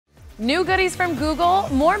New goodies from Google,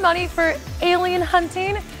 more money for alien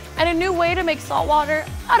hunting, and a new way to make saltwater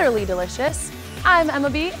utterly delicious. I'm Emma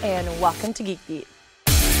B, and welcome to Geek Beat.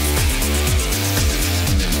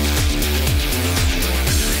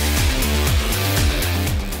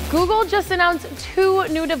 Google just announced two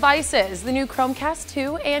new devices, the new Chromecast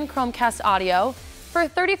 2 and Chromecast Audio. For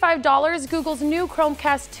 $35, Google's new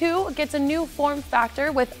Chromecast 2 gets a new form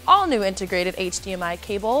factor with all new integrated HDMI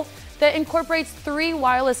cable that incorporates 3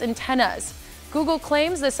 wireless antennas. Google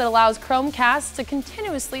claims this allows Chromecast to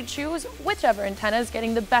continuously choose whichever antenna is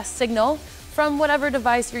getting the best signal from whatever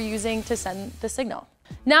device you're using to send the signal.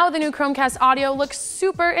 Now the new Chromecast Audio looks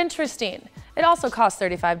super interesting. It also costs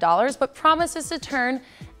 $35, but promises to turn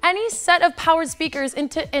any set of powered speakers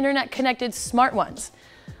into internet-connected smart ones.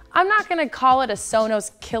 I'm not gonna call it a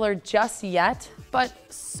Sonos killer just yet, but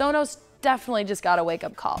Sonos definitely just got a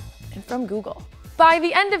wake-up call, and from Google. By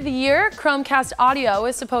the end of the year, Chromecast Audio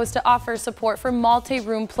is supposed to offer support for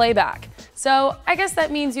multi-room playback. So I guess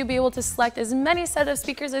that means you'll be able to select as many set of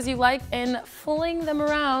speakers as you like and fling them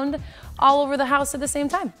around all over the house at the same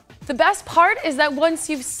time. The best part is that once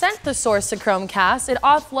you've sent the source to Chromecast, it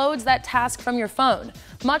offloads that task from your phone,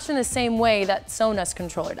 much in the same way that Sonos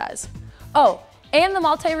controller does. Oh, and the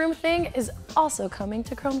multi-room thing is also coming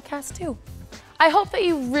to Chromecast too. I hope that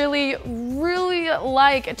you really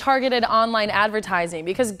like targeted online advertising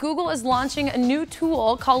because Google is launching a new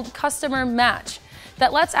tool called Customer Match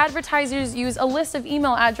that lets advertisers use a list of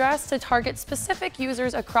email addresses to target specific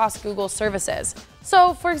users across Google services.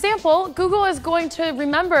 So, for example, Google is going to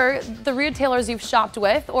remember the retailers you've shopped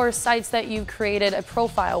with or sites that you've created a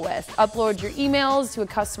profile with, upload your emails to a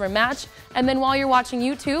customer match, and then while you're watching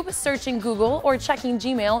YouTube, searching Google, or checking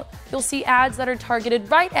Gmail, you'll see ads that are targeted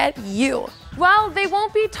right at you. Well, they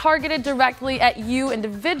won't be targeted directly at you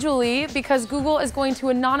individually because Google is going to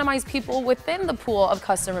anonymize people within the pool of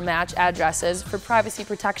customer match addresses for privacy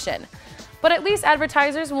protection. But at least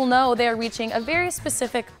advertisers will know they are reaching a very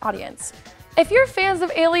specific audience. If you're fans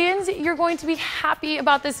of aliens, you're going to be happy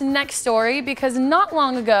about this next story because not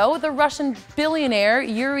long ago, the Russian billionaire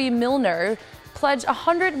Yuri Milner pledged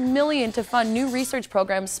 $100 million to fund new research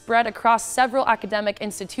programs spread across several academic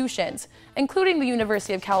institutions, including the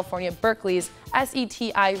University of California, Berkeley's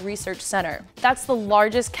SETI Research Center. That's the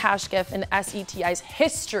largest cash gift in SETI's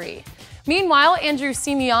history. Meanwhile, Andrew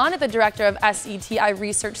Simeon, the director of SETI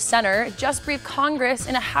Research Center, just briefed Congress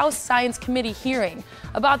in a House Science Committee hearing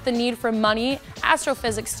about the need for money,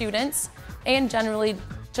 astrophysics students, and generally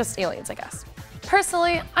just aliens, I guess.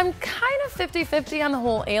 Personally, I'm kind of 50-50 on the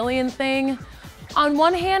whole alien thing. On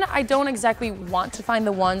one hand, I don't exactly want to find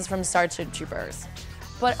the ones from Starship Troopers.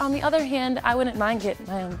 But on the other hand, I wouldn't mind getting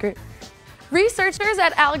my own group. Researchers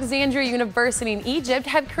at Alexandria University in Egypt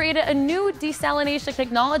have created a new desalination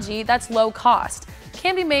technology that's low cost,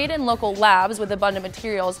 can be made in local labs with abundant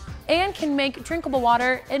materials, and can make drinkable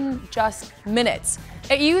water in just minutes.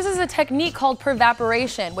 It uses a technique called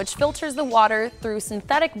pervaporation, which filters the water through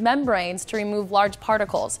synthetic membranes to remove large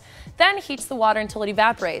particles, then heats the water until it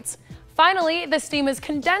evaporates. Finally, the steam is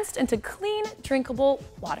condensed into clean, drinkable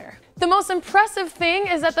water. The most impressive thing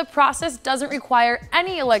is that the process doesn't require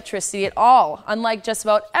any electricity at all, unlike just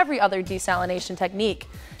about every other desalination technique.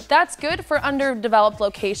 That's good for underdeveloped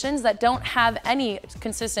locations that don't have any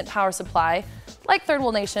consistent power supply, like third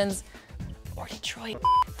world nations or Detroit.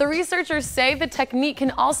 The researchers say the technique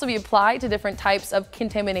can also be applied to different types of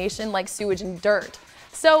contamination like sewage and dirt.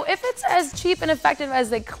 So if it's as cheap and effective as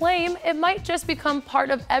they claim, it might just become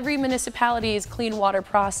part of every municipality's clean water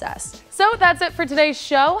process. So that's it for today's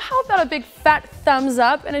show. How about a big fat thumbs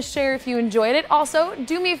up and a share if you enjoyed it? Also,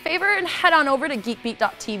 do me a favor and head on over to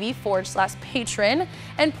geekbeat.tv/patron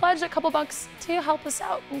and pledge a couple bucks to help us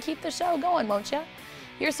out and keep the show going, won't ya?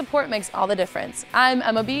 Your support makes all the difference. I'm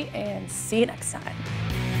Emma B, and see you next time.